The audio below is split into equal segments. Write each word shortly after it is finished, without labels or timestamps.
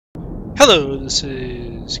Hello, this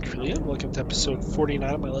is Carillion. Welcome to episode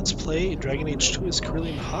 49 of my Let's Play Dragon Age 2 as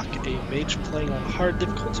Carillion Hawk, a mage playing on hard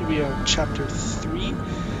difficulty. We are on chapter 3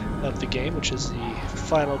 of the game, which is the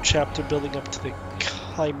final chapter building up to the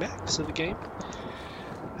climax of the game.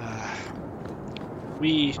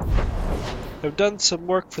 We have done some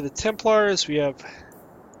work for the Templars. We have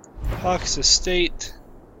Hawk's estate.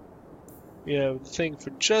 We have the thing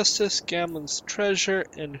for justice, Gamlen's treasure,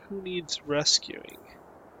 and who needs rescuing.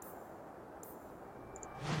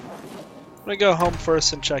 I'm gonna go home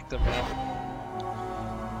first and check them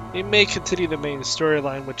out. We may continue the main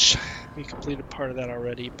storyline, which we completed part of that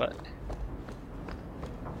already, but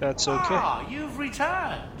that's okay. Ah, you've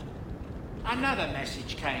returned. Another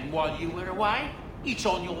message came while you were away. It's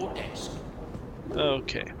on your desk.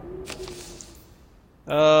 Okay.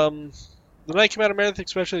 The Knight Commander Meredith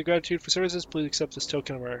expresses gratitude for services. Please accept this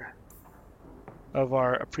token of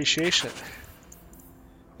our appreciation.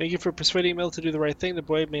 Thank you for persuading Mill to do the right thing. The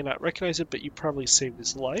boy may not recognize it, but you probably saved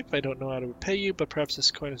his life. I don't know how to repay you, but perhaps this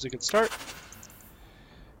coin is a good start.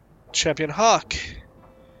 Champion Hawk.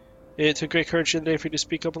 It took great courage today for you to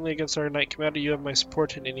speak openly against our Knight Commander. You have my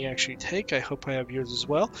support in any action you take. I hope I have yours as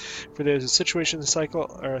well. For there is a situation in the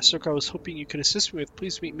circle I was hoping you could assist me with.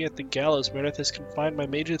 Please meet me at the gallows. Meredith has confined my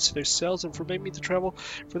mages to their cells and forbade me to travel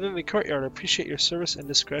further than the courtyard. I appreciate your service and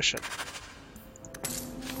discretion.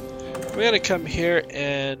 I'm gonna come here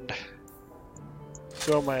and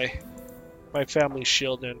throw my family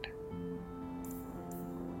shield in.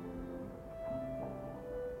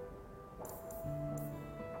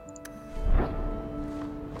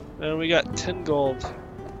 And we got 10 gold.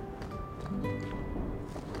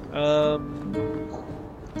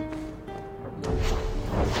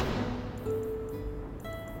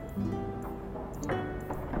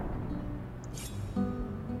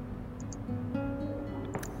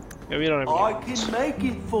 Yeah, we don't have any. I can make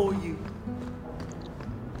it for you.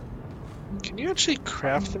 Can you actually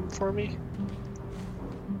craft them for me?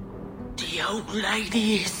 The old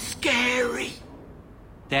lady is scary.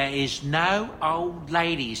 There is no old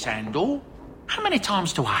lady, Sandal. How many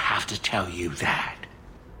times do I have to tell you that?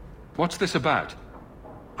 What's this about?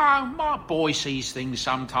 Oh, my boy sees things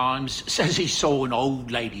sometimes. Says he saw an old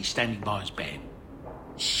lady standing by his bed.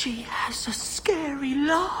 She has a scary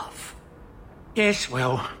laugh. Yes,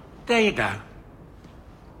 well, there you go.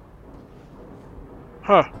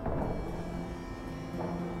 Huh.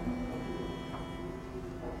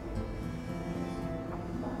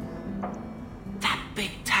 That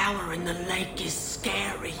big tower in the lake is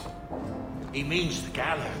scary. He means the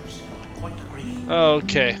gallows. I quite agree.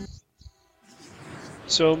 Okay.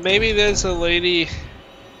 So maybe there's a lady,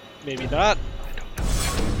 maybe not. I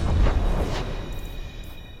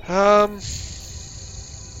don't know.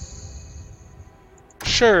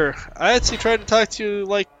 Sure. I actually tried to talk to you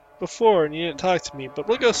like before and you didn't talk to me, but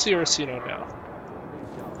we'll go see Orsino now.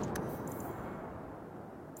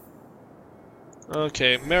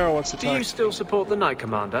 Okay, Mara wants to talk to me. Do you still support the Knight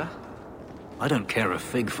Commander? I don't care a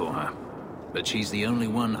fig for her, but she's the only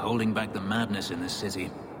one holding back the madness in this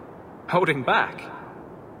city. Holding back?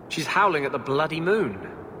 She's howling at the bloody moon.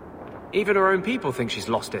 Even her own people think she's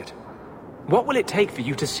lost it. What will it take for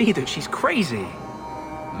you to see that she's crazy?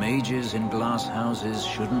 Mages in glass houses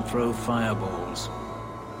shouldn't throw fireballs.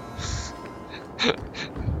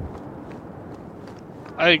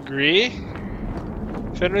 I agree.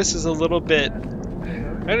 Fenris is a little bit...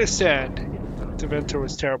 I understand Dementor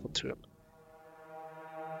was terrible to him.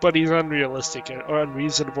 But he's unrealistic or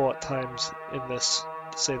unreasonable at times in this,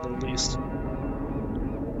 to say the least.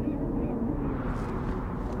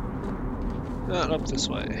 Not up this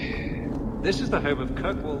way. This is the home of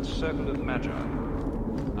Kirkwall's Circle of Magi.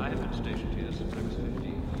 I have been stationed here since I was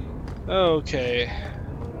 15. Okay.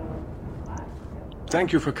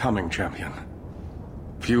 Thank you for coming, champion.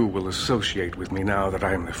 Few will associate with me now that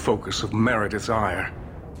I am the focus of Meredith's ire,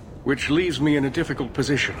 which leaves me in a difficult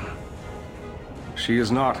position. She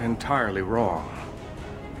is not entirely wrong.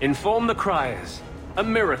 Inform the criers. A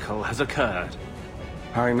miracle has occurred.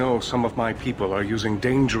 I know some of my people are using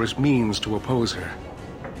dangerous means to oppose her.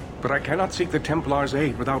 But I cannot seek the Templars'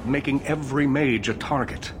 aid without making every mage a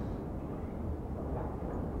target.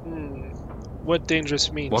 What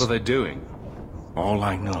dangerous means? What are they doing? All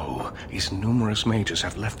I know is numerous mages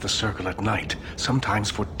have left the circle at night,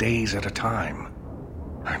 sometimes for days at a time.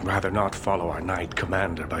 I'd rather not follow our Knight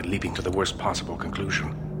Commander by leaping to the worst possible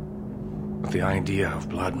conclusion. But the idea of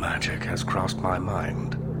blood magic has crossed my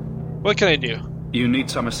mind. What can I do? You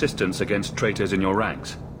need some assistance against traitors in your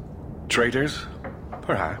ranks. Traitors?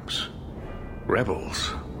 Perhaps.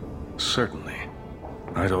 Rebels? Certainly.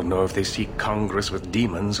 I don't know if they seek congress with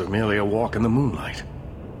demons or merely a walk in the moonlight.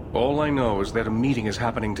 All I know is that a meeting is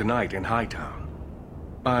happening tonight in Hightown.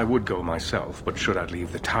 I would go myself, but should I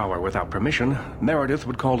leave the tower without permission, Meredith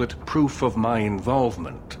would call it proof of my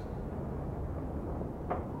involvement.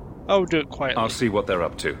 I'll do it quietly. I'll see what they're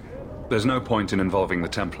up to. There's no point in involving the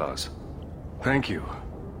Templars. Thank you.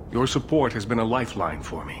 Your support has been a lifeline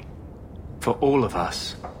for me. For all of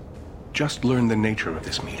us. Just learn the nature of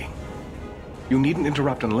this meeting. You needn't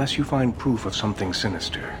interrupt unless you find proof of something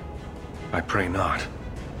sinister. I pray not.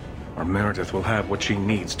 Or Meredith will have what she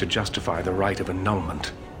needs to justify the right of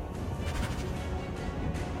annulment.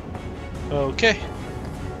 Okay.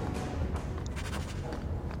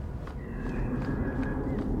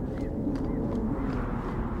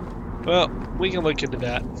 Well, we can look into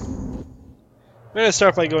that. I'm gonna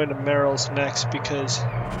start by going to Merrill's next because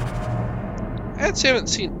I actually haven't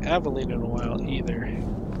seen Aveline in a while either.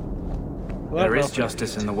 Well, There is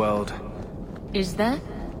justice in the world. Is there?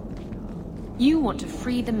 You want to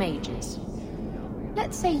free the mages.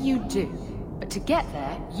 Let's say you do, but to get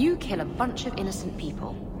there, you kill a bunch of innocent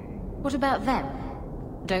people. What about them?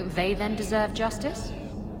 Don't they then deserve justice?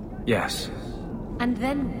 Yes. And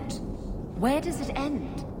then what? Where does it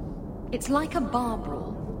end? It's like a bar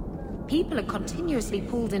brawl. People are continuously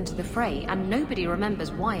pulled into the fray, and nobody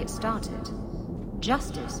remembers why it started.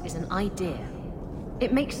 Justice is an idea.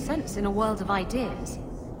 It makes sense in a world of ideas,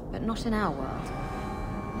 but not in our world.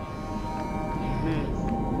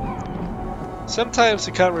 Sometimes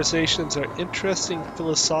the conversations are interesting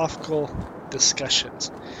philosophical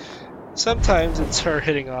discussions. Sometimes it's her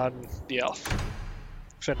hitting on the elf.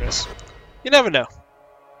 Fenris. You never know.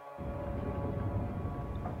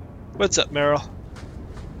 What's up, Meryl?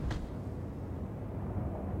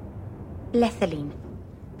 Lethaline,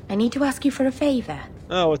 I need to ask you for a favor.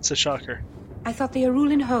 Oh, what's a shocker? I thought the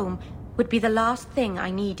Arulin home would be the last thing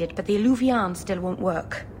I needed, but the Illuvian still won't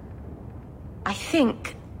work. I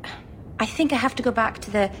think I have to go back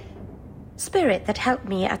to the spirit that helped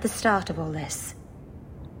me at the start of all this.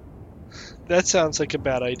 That sounds like a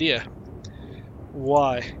bad idea.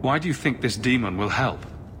 Why? Why do you think this demon will help?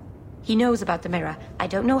 He knows about the mirror. I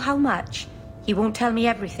don't know how much. He won't tell me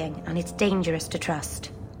everything, and it's dangerous to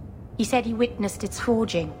trust. He said he witnessed its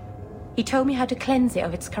forging. He told me how to cleanse it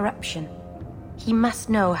of its corruption. He must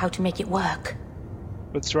know how to make it work.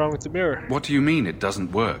 What's wrong with the mirror? What do you mean it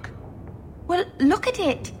doesn't work? Well, look at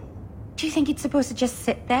it. Do you think it's supposed to just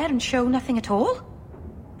sit there and show nothing at all?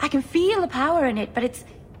 I can feel the power in it, but it's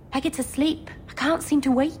like it's asleep. I can't seem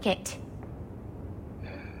to wake it.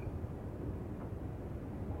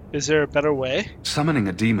 Is there a better way? Summoning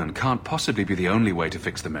a demon can't possibly be the only way to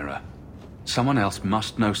fix the mirror. Someone else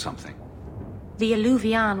must know something. The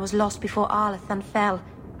Illuvian was lost before Arlathan fell.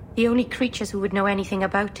 The only creatures who would know anything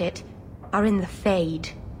about it are in the Fade.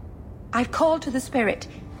 I've called to the spirit,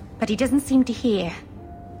 but he doesn't seem to hear.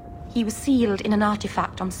 He was sealed in an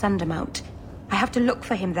artifact on Sundermount. I have to look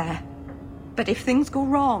for him there. But if things go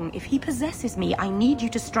wrong, if he possesses me, I need you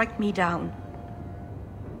to strike me down.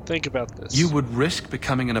 Think about this. You would risk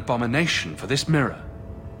becoming an abomination for this mirror.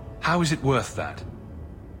 How is it worth that?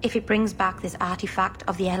 If it brings back this artifact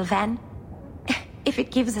of the Elven, if it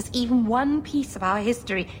gives us even one piece of our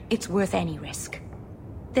history, it's worth any risk.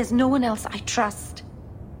 There's no one else I trust.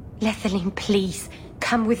 Lethaline, please,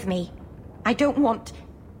 come with me. I don't want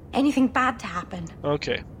anything bad to happen.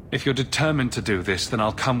 Okay. If you're determined to do this, then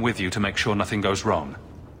I'll come with you to make sure nothing goes wrong.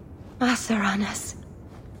 Saranas,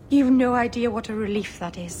 you've no idea what a relief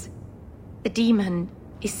that is. The demon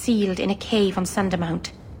is sealed in a cave on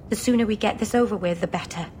Sundermount. The sooner we get this over with, the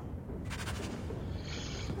better.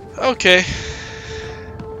 Okay.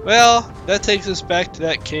 Well, that takes us back to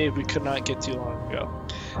that cave we could not get too long ago.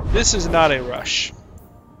 This is not a rush.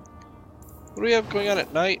 What do we have going on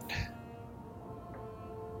at night?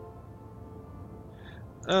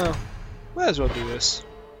 Oh, might as well do this.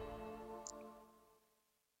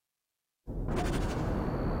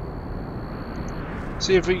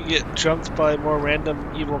 See if we can get jumped by more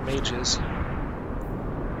random evil mages.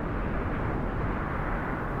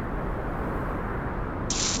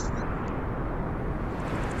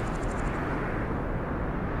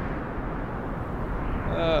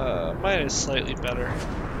 Mine is slightly better.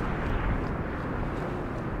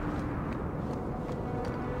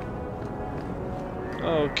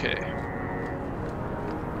 Okay.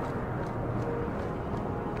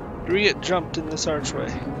 Do we get jumped in this archway?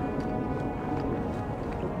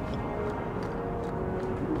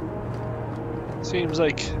 Seems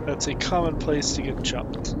like that's a common place to get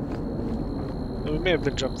jumped. And we may have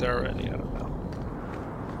been jumped there already, I don't know.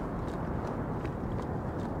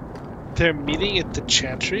 They're meeting at the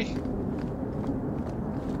Chantry?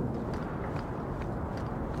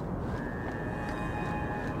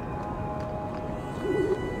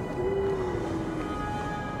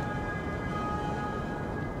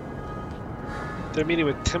 They're meeting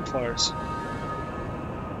with Templars.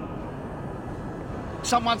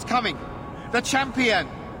 Someone's coming! The champion!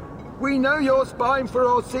 We know you're spying for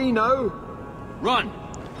Orsino! Run!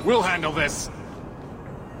 We'll handle this!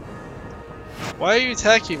 Why are you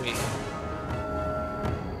attacking me?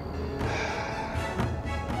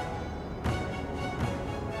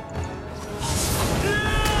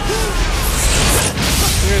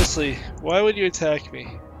 Seriously, why would you attack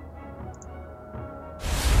me?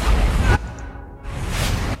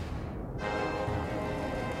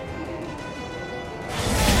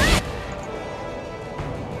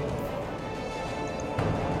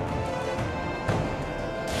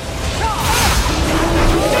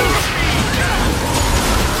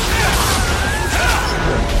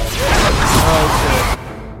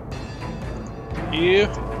 You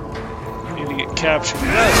need to get captured.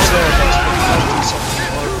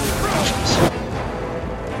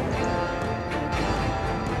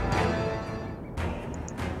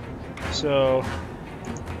 So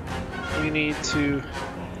we need to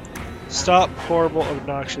stop horrible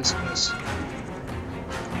obnoxiousness.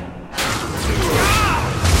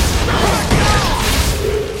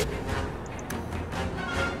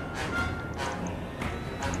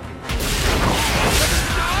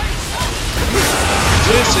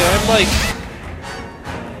 Seriously, I'm like...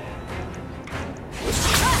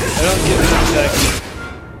 I don't get the attack.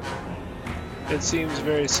 It seems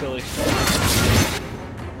very silly.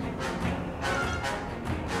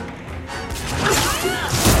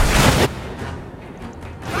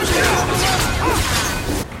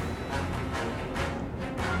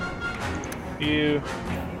 You...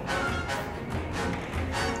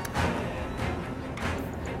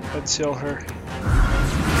 Let's heal her.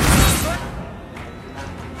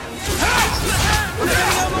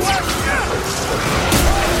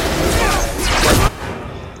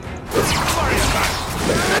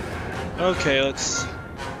 Okay, let's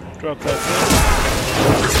drop that down.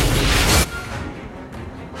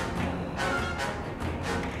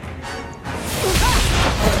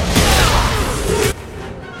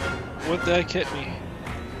 What the heck hit me?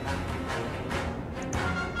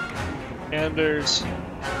 Anders.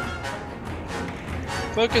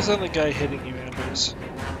 Focus on the guy hitting you, Anders.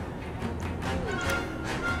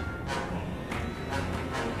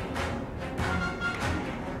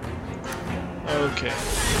 Okay.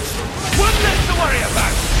 One less to worry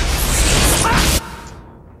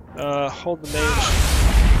about! Hold the mage.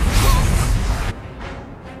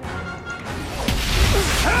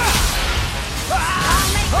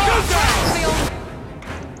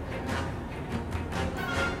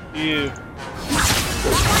 You.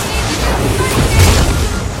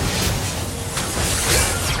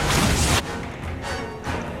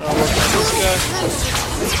 I'll work on this guy.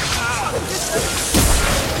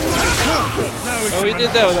 Oh, we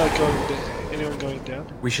did that without anyone going down.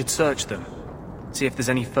 We should search them. See if there's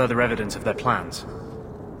any further evidence of their plans.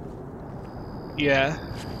 Yeah.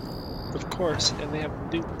 Of course. And they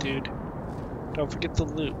have loot, dude. Don't forget the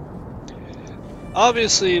loot.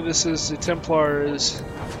 Obviously, this is the Templars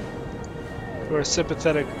who are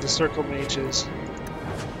sympathetic with the Circle Mages,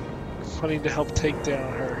 wanting to help take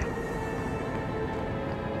down her.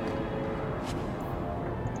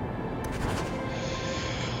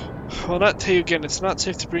 I'll not tell you again, it's not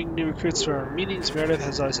safe to bring new recruits to our meetings. Meredith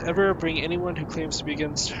has advised ever bring anyone who claims to be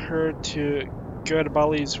against her to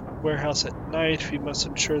Garibali's warehouse at night. We must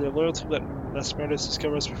ensure their loyalty, lest Meredith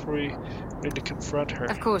discover us before we need to confront her.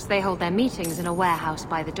 Of course, they hold their meetings in a warehouse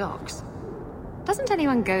by the docks. Doesn't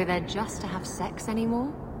anyone go there just to have sex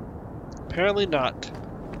anymore? Apparently not.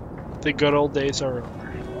 The good old days are over.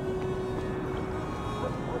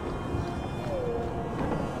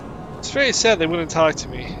 It's very sad they wouldn't talk to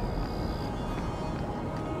me.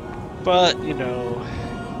 But, you know,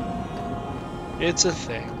 it's a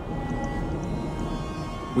thing.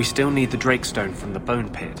 We still need the Drakestone from the Bone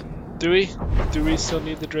Pit. Do we? Do we still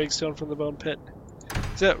need the Drakestone from the Bone Pit?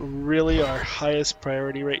 Is that really our highest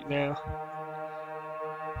priority right now?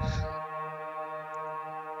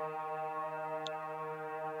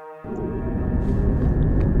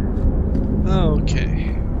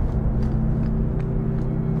 Okay.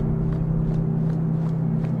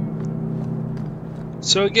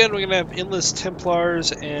 So again, we're gonna have endless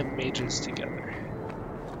Templars and Mages together.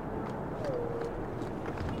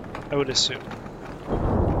 I would assume.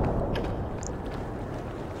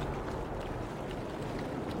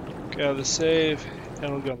 Go out of the save,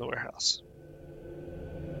 and we'll go in the warehouse.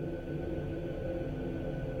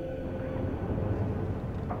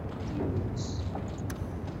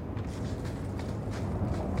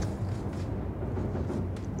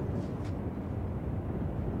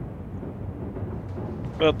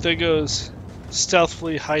 Well, there goes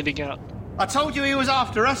stealthily hiding out. I told you he was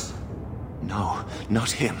after us. No, not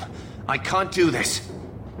him. I can't do this.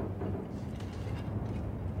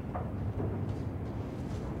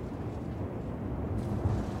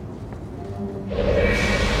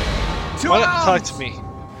 Why not talk to me?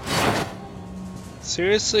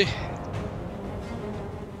 Seriously?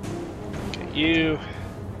 Okay, you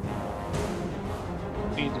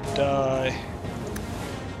need to die.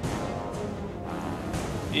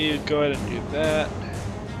 You go ahead and do that.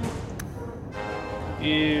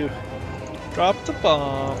 You drop the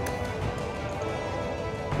bomb.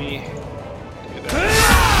 Me do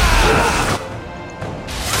that.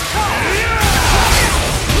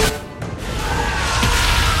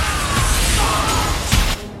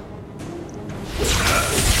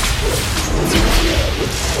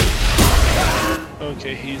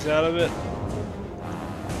 Okay, he's out of it.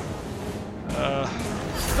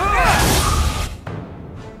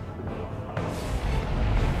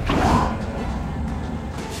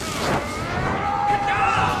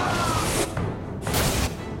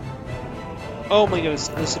 Oh my goodness,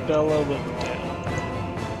 Isabella went down.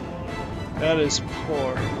 That is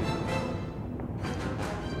poor.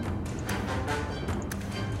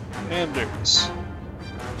 Anders.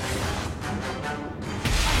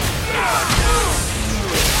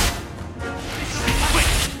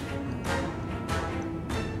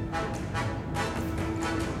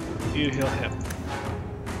 You heal him.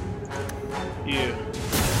 You.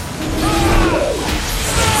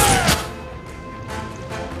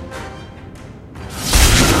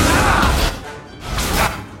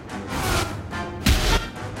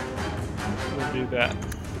 We'll do that.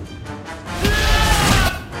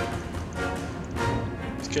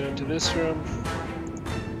 Let's get into this room.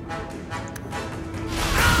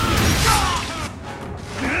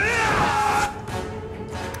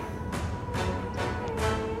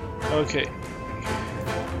 Okay.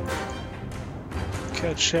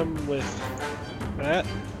 Catch him with that.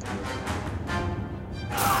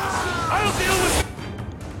 I'll deal with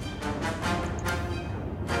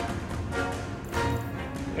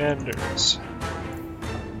Anders.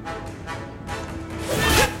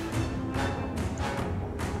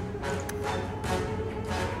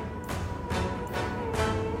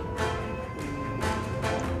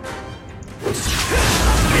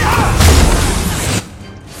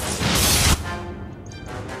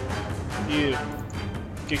 You.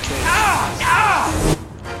 Get killed.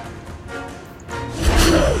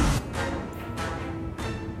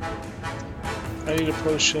 I need a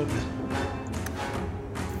potion.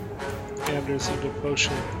 Anders need a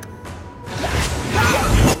potion.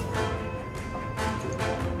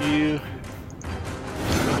 You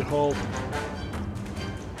need a hold.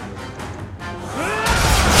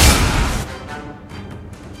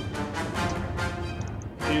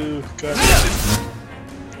 You got it.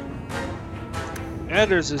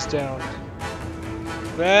 Anders is down.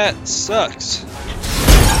 That sucks.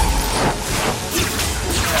 She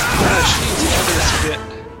needs Anders to get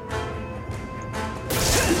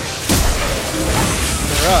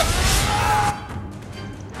her up.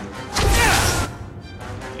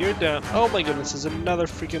 You're down. Oh my goodness, there's another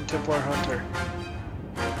freaking Templar Hunter.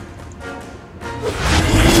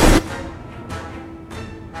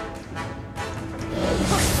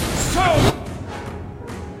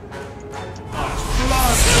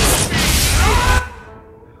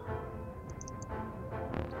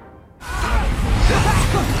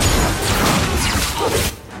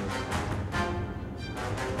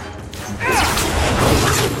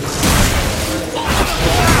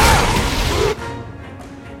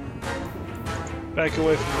 Back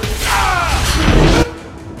away from me.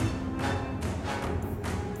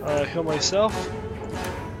 Heal myself.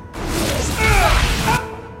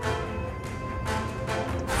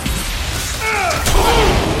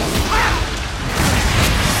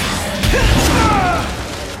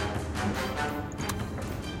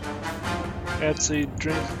 Actually,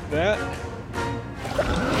 drink that.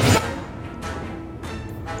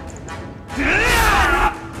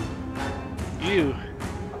 You.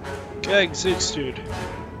 Gag 6, dude.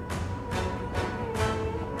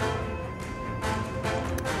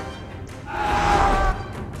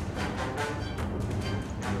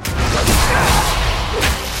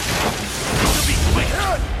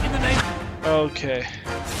 Okay.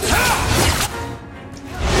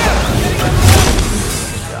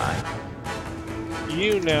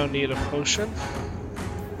 You now need a potion.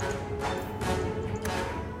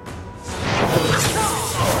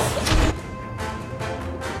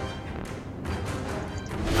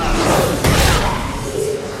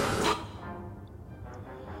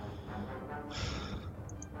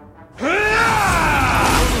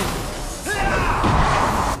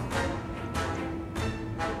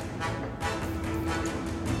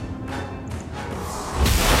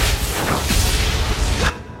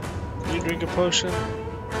 drink a potion?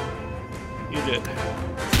 You did.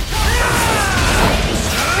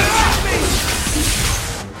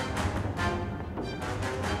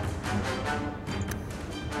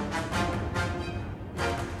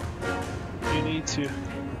 You need to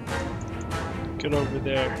get over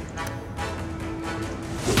there.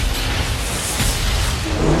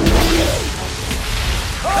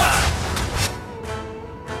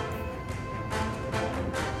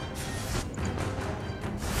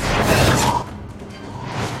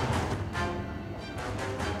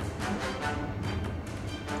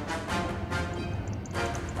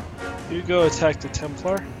 You go attack the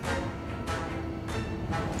Templar.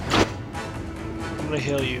 I'm gonna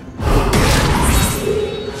heal you.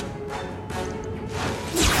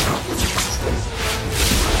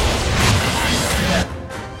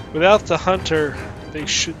 Without the hunter, they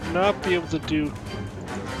should not be able to do nearly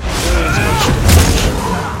as much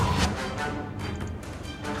damage.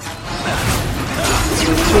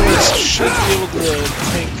 The tourists should be able to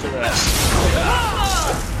tank the rest.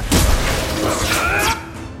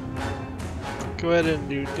 Go ahead and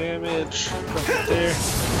do damage. Right there.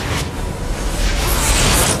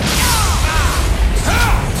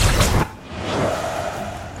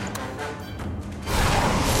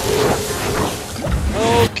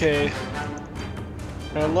 Okay.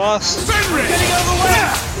 I lost. Getting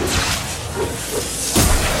overwhelmed!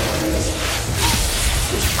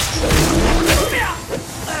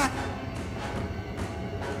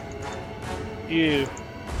 You.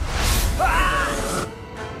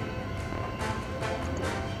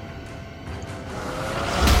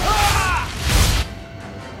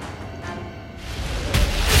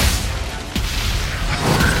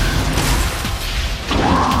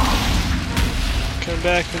 Come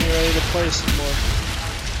back when you're ready to play some more.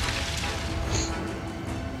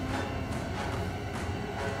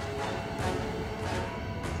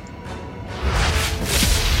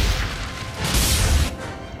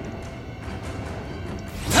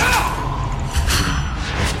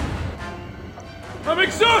 I'm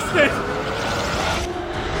exhausted!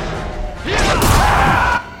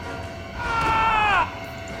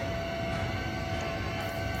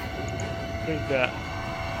 Drink that.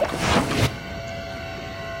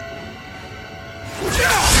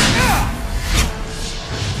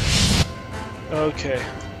 Okay.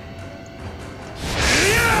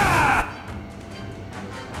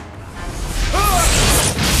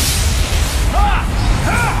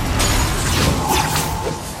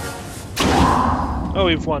 Oh,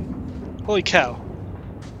 we've won. Holy cow.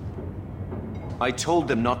 I told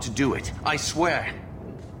them not to do it. I swear.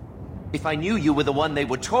 If I knew you were the one they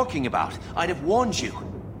were talking about, I'd have warned you.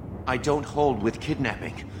 I don't hold with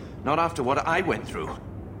kidnapping. Not after what I went through.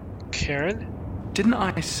 Karen? Didn't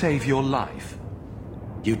I save your life?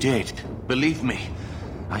 You did. Believe me.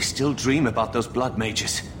 I still dream about those blood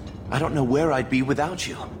mages. I don't know where I'd be without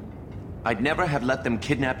you. I'd never have let them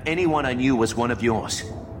kidnap anyone I knew was one of yours.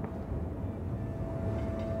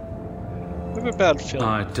 I have a bad feeling.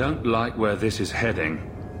 I don't like where this is heading.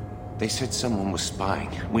 They said someone was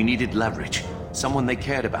spying. We needed leverage. Someone they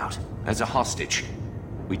cared about. As a hostage.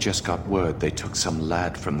 We just got word they took some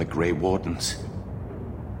lad from the Grey Wardens.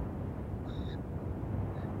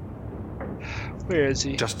 Where is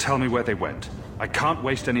he? Just tell me where they went. I can't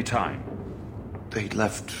waste any time. They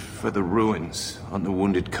left for the ruins on the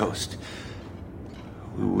Wounded Coast.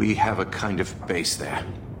 We have a kind of base there.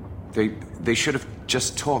 They should have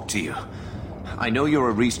just talked to you. I know you're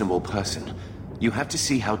a reasonable person. You have to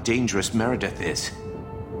see how dangerous Meredith is.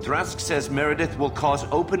 Thrask says Meredith will cause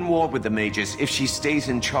open war with the mages if she stays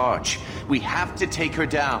in charge. We have to take her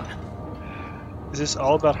down. Is this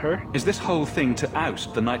all about her? Is this whole thing to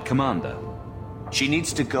oust the Knight Commander? She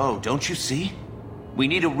needs to go, don't you see? We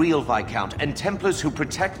need a real Viscount and Templars who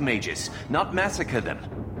protect mages, not massacre them.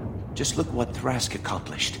 Just look what Thrask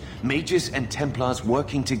accomplished. Mages and Templars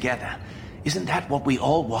working together. Isn't that what we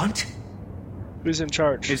all want? Who's in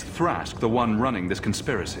charge? Is Thrask the one running this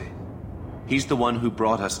conspiracy? He's the one who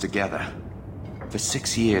brought us together. For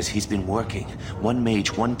 6 years, he's been working, one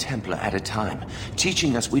mage, one Templar at a time,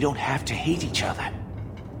 teaching us we don't have to hate each other.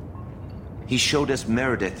 He showed us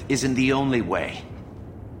Meredith isn't the only way.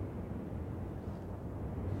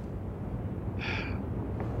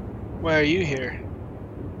 Why are you here?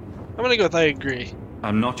 I'm gonna go with I agree.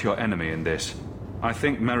 I'm not your enemy in this. I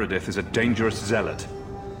think Meredith is a dangerous zealot.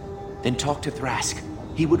 Then talk to Thrask.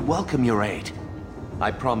 He would welcome your aid. I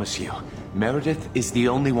promise you, Meredith is the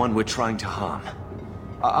only one we're trying to harm.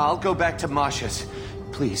 I'll go back to Masha's.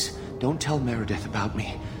 Please, don't tell Meredith about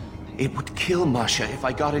me. It would kill Masha if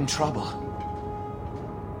I got in trouble.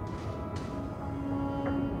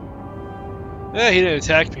 Yeah, he didn't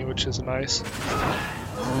attack me, which is nice.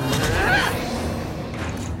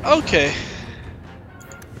 Okay.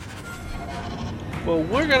 Well,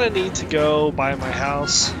 we're gonna need to go by my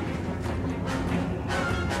house.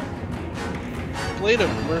 Blade of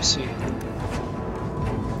Mercy.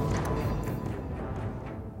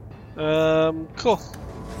 Cool.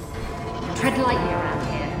 Tread lightly around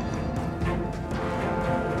here.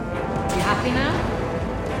 You happy now?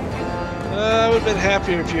 I would have been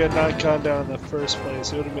happier if you had not gone down in the first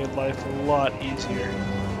place. It would have made life a lot easier.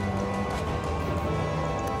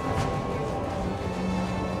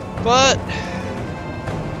 But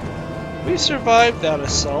we survived that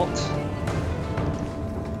assault.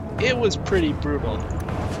 It was pretty brutal.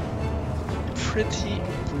 Pretty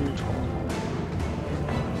brutal.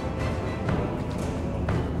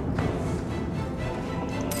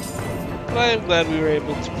 But I am glad we were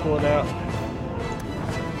able to pull it out.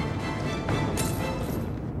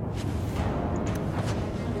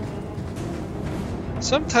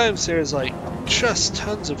 Sometimes there's like just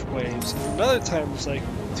tons of waves, and another time it's like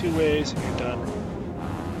 2 waves and you're done.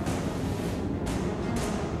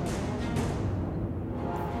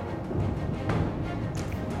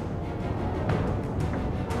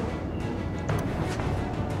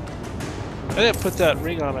 I didn't put that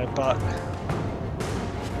ring on I bought.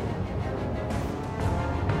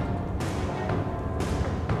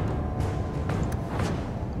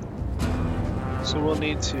 So we'll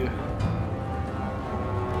need to.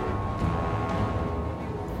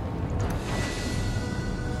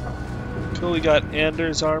 Cool, we got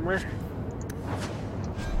Anders' armor.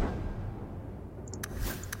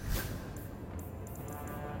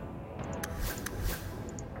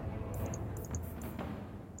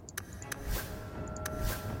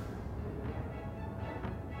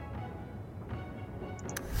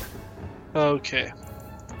 Okay.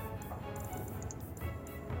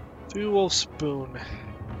 3-wolf spoon.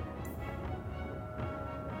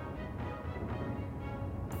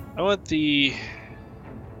 I want the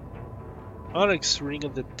Onyx Ring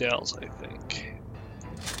of the Dells, I think.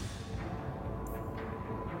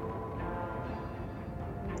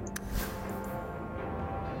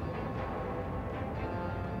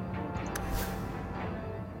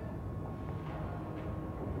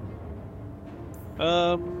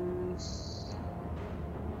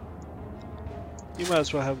 You might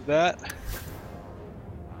as well have that.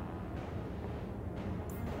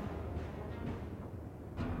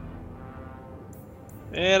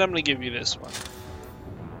 And I'm gonna give you this one.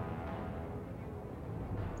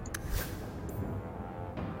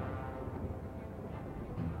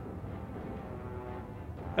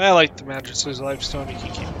 I like the Magister's Lifestone, you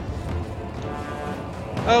can keep.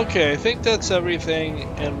 Okay, I think that's everything,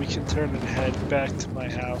 and we can turn and head back to my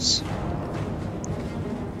house.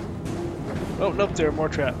 Oh, nope, there are more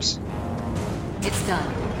traps. It's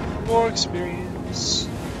done. More experience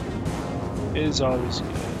is always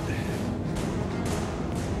good.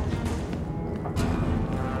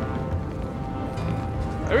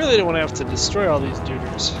 I really don't want to have to destroy all these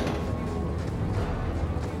duders.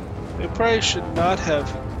 They probably should not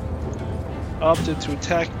have opted to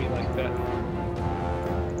attack me like that.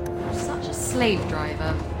 Such a slave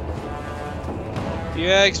driver.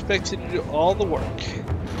 Yeah, I expected you to do all the work.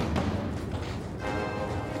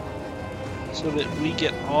 So that we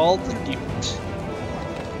get all the loot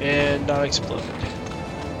and not exploded.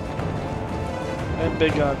 I'm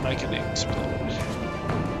big on not getting exploded.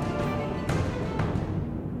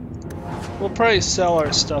 We'll probably sell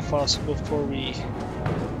our stuff also before we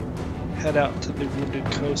head out to the Wounded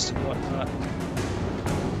Coast and whatnot.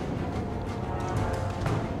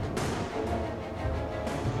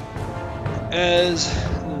 As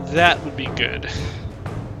that would be good.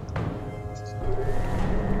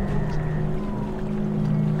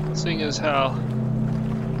 Seeing as how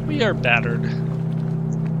we are battered.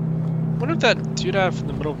 What if that dude out from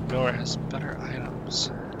the middle of nowhere has better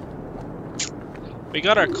items? We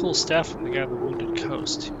got our cool staff from the guy on the Wounded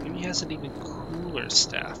Coast. Maybe he has an even cooler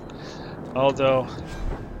staff. Although,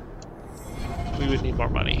 we would need more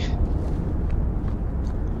money.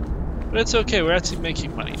 But it's okay, we're actually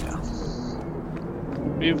making money now.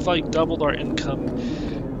 We've like doubled our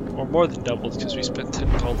income, or more than doubled, because we spent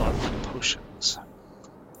 10 gold on potions.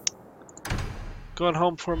 Going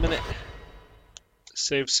home for a minute,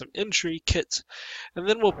 save some injury kits, and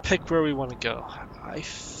then we'll pick where we want to go. I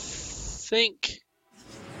think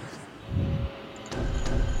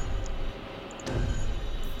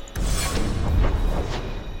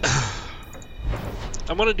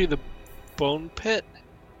I want to do the bone pit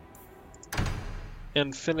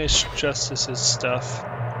and finish Justice's stuff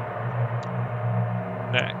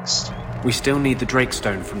next. We still need the Drake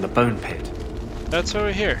Stone from the bone pit. That's why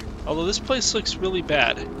we're here. Although this place looks really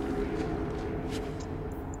bad.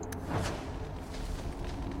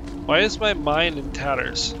 Why is my mind in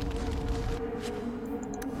tatters?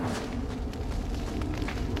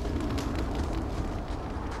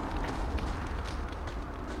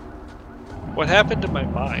 What happened to my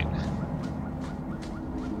mind?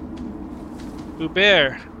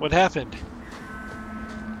 Hubert, what happened?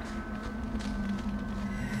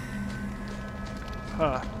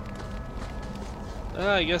 Huh.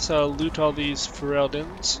 I guess I'll loot all these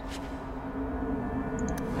Ferelden's.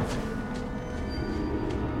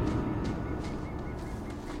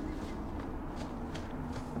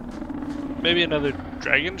 Maybe another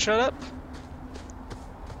dragon showed up?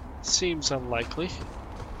 Seems unlikely.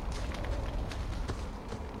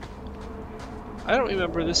 I don't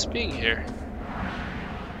remember this being here.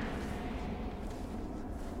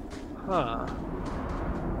 Huh.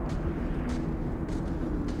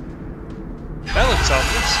 That looks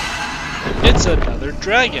obvious. It's another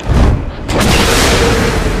dragon.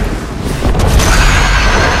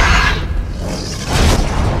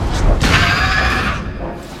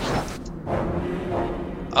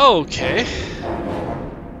 Okay.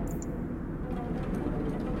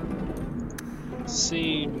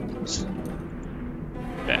 Seems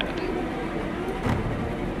bad.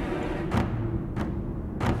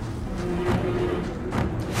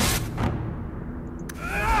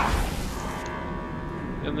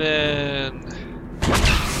 And then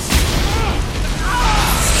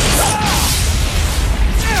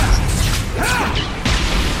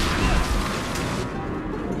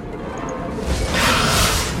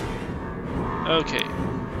okay.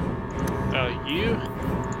 Now you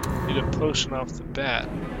need a potion off the bat.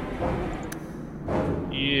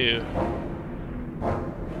 You.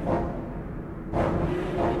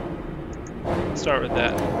 Start with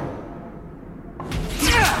that.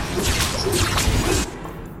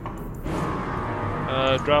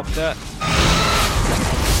 Drop that.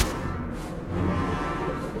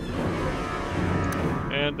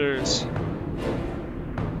 Anders.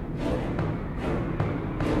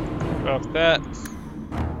 Drop that.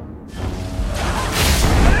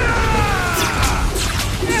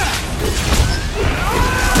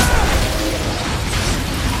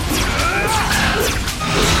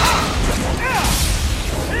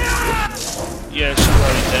 Yeah, she's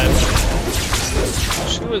already dead.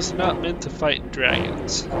 She was not meant to fight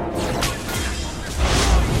dragons.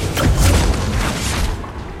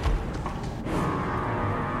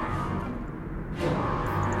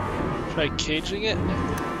 Try caging it.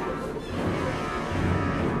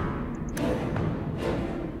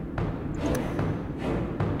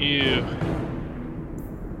 Ew.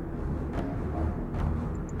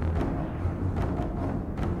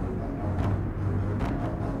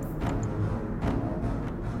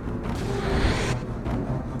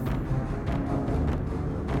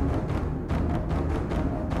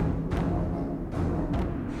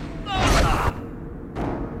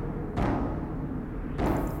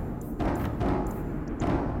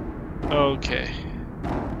 Okay.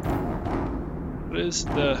 What is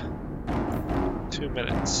the 2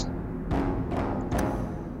 minutes?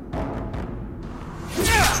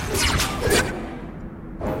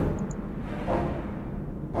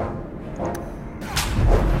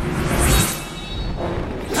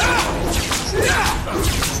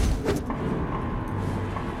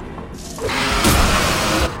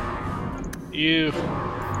 You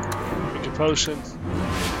make a potion.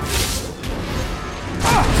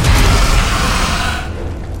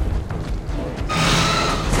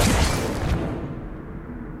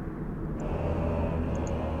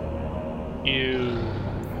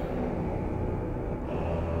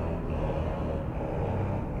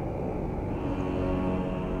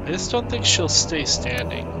 I just don't think she'll stay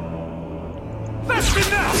standing. That's me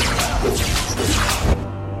now!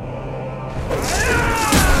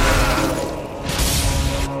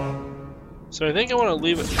 So I think I want to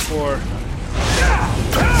leave it for...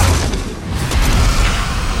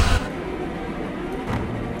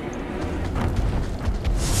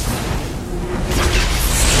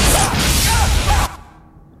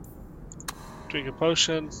 Drink a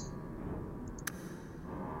potion.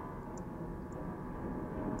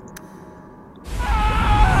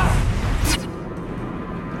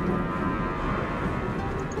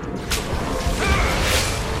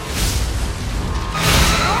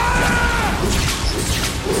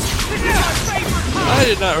 I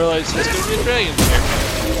did not realize there's going to be a dragon here.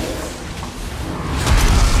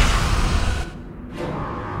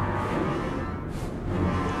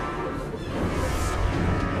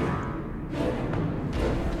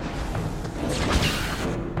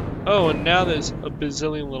 Oh, and And now there's a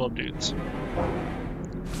bazillion little dudes.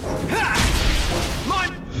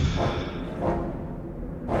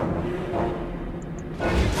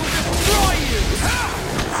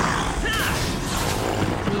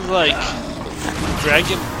 This is like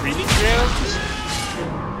dragon breeding grounds?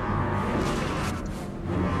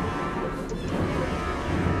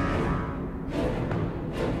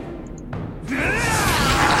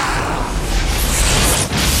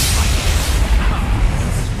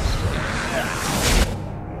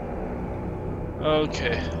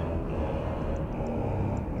 Okay.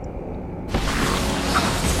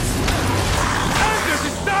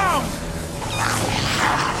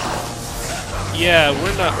 Yeah,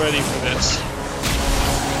 we're not ready for this.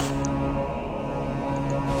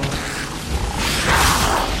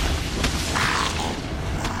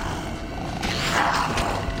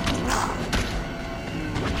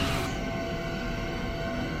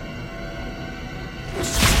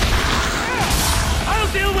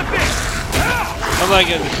 I'll deal with this! I'm not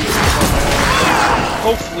getting defeated on my own.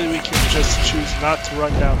 Hopefully we can just choose not to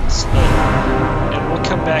run down the slope. And we'll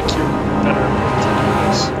come back here better to do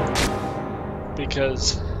this.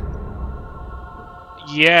 Because...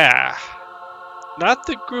 yeah. Not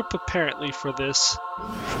the group apparently for this.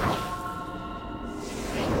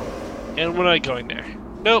 And we're not going there.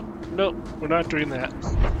 Nope, nope, we're not doing that.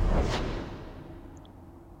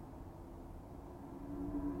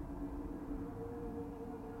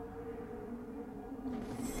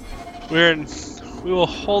 We will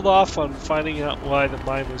hold off on finding out why the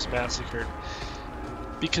mine was massacred.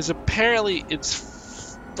 Because apparently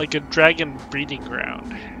it's like a dragon breeding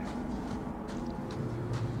ground.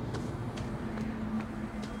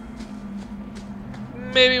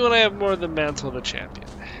 Maybe when I have more than Mantle of the Champion.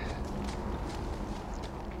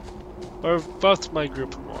 Or both my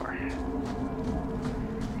group more.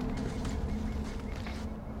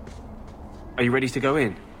 Are you ready to go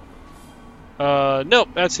in? Nope,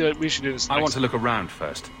 that's it. We should do this next. I want to look around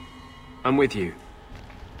first. I'm with you.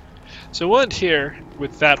 So we'll end here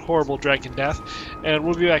with that horrible dragon death, and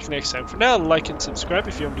we'll be back next time. For now, like and subscribe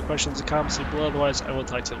if you have any questions or comments below. Otherwise, I will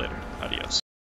talk to you later. Adios.